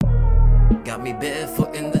Got me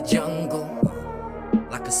barefoot in the jungle,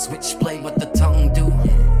 like a switchblade, what the tongue do.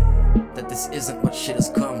 That this isn't what shit has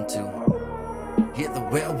come to. Hear the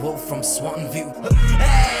werewolf from Swanview.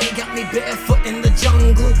 Hey, got me barefoot in the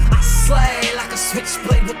jungle. I slay like a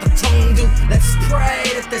switchblade, what the tongue do. Let's pray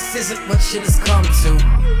that this isn't what shit has come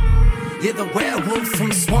to. You're the werewolf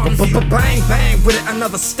from Swanview. Bang, bang, with it,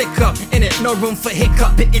 another stick up. In it, no room for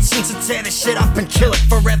hiccup. Been itching to tear this shit up and kill it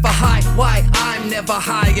forever high. Why? I'm never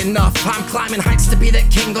high enough. I'm climbing heights to be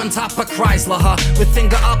that king on top of Chrysler, huh? With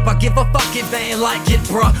finger up, I give a fuck if they ain't like it,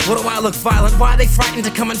 bruh. What do I look violent? Why are they frightened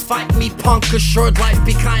to come and fight me, punk? Assured life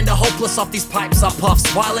be kinda hopeless off these pipes I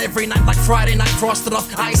puffs. While every night like Friday night frosted off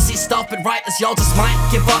icy stuff. But right as y'all just might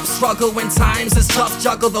give up, struggle when times is tough.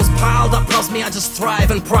 Juggle those piled up tells me I just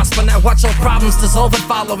thrive and prosper. Now watch your problems dissolve and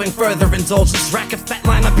following further indulgence. Rack a fat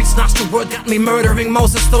line up each nostril word got me murdering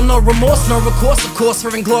Moses. Though no remorse, no recourse, of course.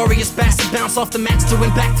 Her inglorious bastard bounce off the mats doing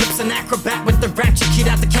backflips. An acrobat with the rapture keyed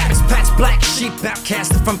out the cabbage patch. Black sheep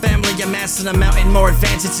outcasted from family, amassing a mountain. More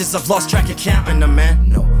advantages, I've lost track of counting them, man.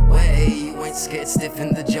 No way, you ain't scared stiff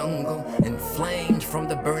in the jungle. Inflamed from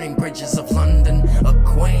the burning bridges of London.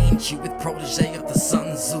 Acquaint you with protege of the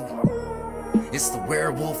Sun Tzu. It's the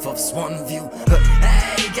werewolf of Swanview.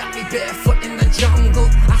 Hey, got me barefoot in the jungle.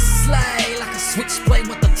 I slay like a switchblade,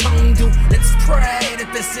 what the tongue do. Let's pray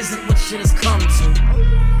that this isn't what shit has come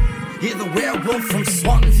to. You're the werewolf from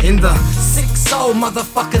Swanview. In the 6-0,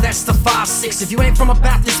 motherfucker, that's the 5-6. If you ain't from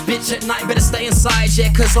about this bitch at night, better stay inside,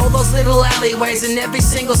 yeah. Cause all those little alleyways and every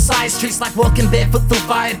single side street's like walking barefoot through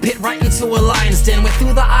fire pit right into a lion's den. Where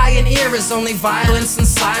through the eye and ear is only violence and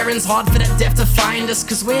sirens. Hard for that death to find us,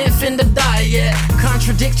 cause we ain't finna die yet.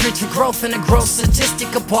 Contradictory to growth and a gross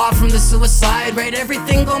statistic. Apart from the suicide rate,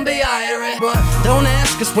 everything gon' be irate. But don't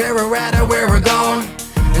ask us where we're at or where we're going.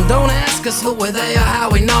 And don't ask us who we're they or how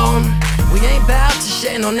we know 'em. We ain't bout to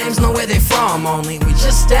share no names, know where they from. Only we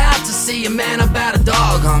just out to see a man about a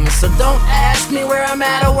dog, homie. So don't ask me where I'm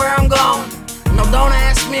at or where I'm going. No, don't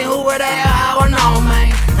ask me who were they or how I know,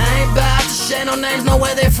 man. I ain't bout to share no names, know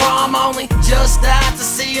where they from. Only just out to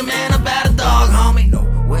see a man about a dog, homie. No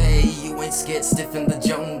way, you ain't scared stiff in the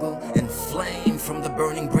jungle. Inflamed from the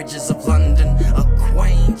burning bridges of London.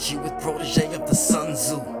 Acquaint you with protege of the Sun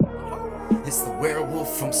Tzu. It's the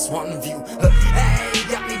werewolf from Swanview. Hey,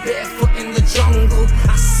 got me barefoot in the jungle.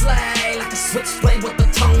 I slay like a switchblade, what the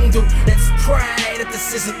tongue do. Let's pray that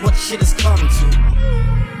this isn't what shit has come to.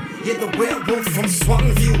 You're the werewolf from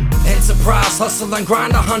Swanview. Enterprise, hustle and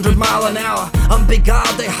grind 100 miles an hour. I'm big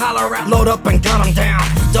all they holler out, load up and gun them down.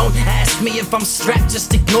 Don't ask me if I'm strapped,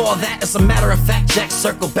 just ignore that. As a matter of fact, Jack,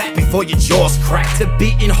 circle back before your jaws crack. To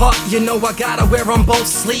beating heart, you know I gotta wear on both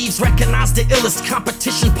sleeves. Recognize the illest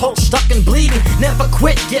competition, pulse stuck and bleeding. Never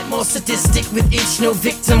quit, get more sadistic with each new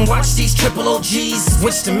victim. Watch these triple OGs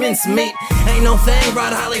switch to mincemeat. Ain't no thing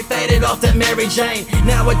right, highly faded off that Mary Jane.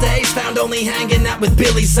 Nowadays found only hanging out with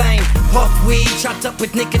Billy Zane. Puff weed, chopped up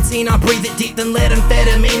with nicotine. I breathe it deep, then lead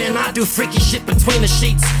amphetamine. And I do freaky shit between the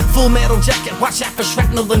sheets. Full metal jacket, watch out for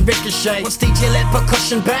shrapnel and ricochet. Once DJ let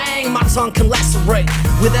percussion bang, my tongue can lacerate.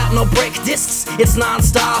 Without no break discs, it's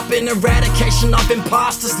non-stop. An eradication of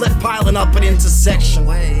imposters left piling up at intersection. No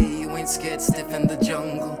way, you ain't scared stiff in the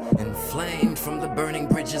jungle. Inflamed from the burning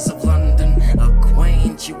bridges of London.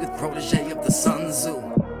 Acquaint you with protege of the Sun Tzu.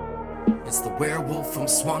 It's the werewolf from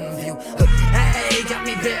Swanview. Hey, got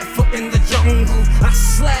me barefoot in the jungle. I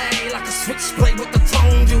slay like a switchblade, what the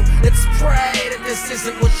tongue do. Let's pray that this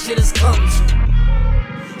isn't what shit has come to.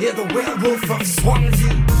 Yeah, the werewolf from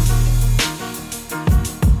Swanview.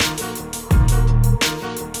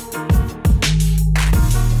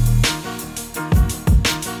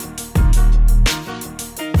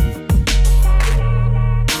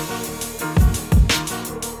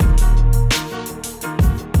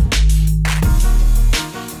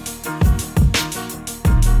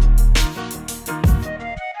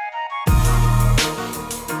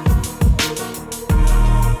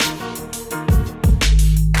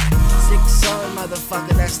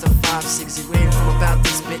 Motherfucker, that's the 5-6. If we ain't from about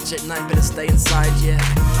this bitch at night, better stay inside, yeah.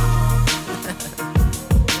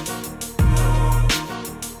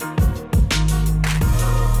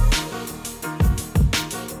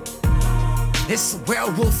 It's a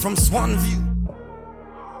werewolf from Swanview.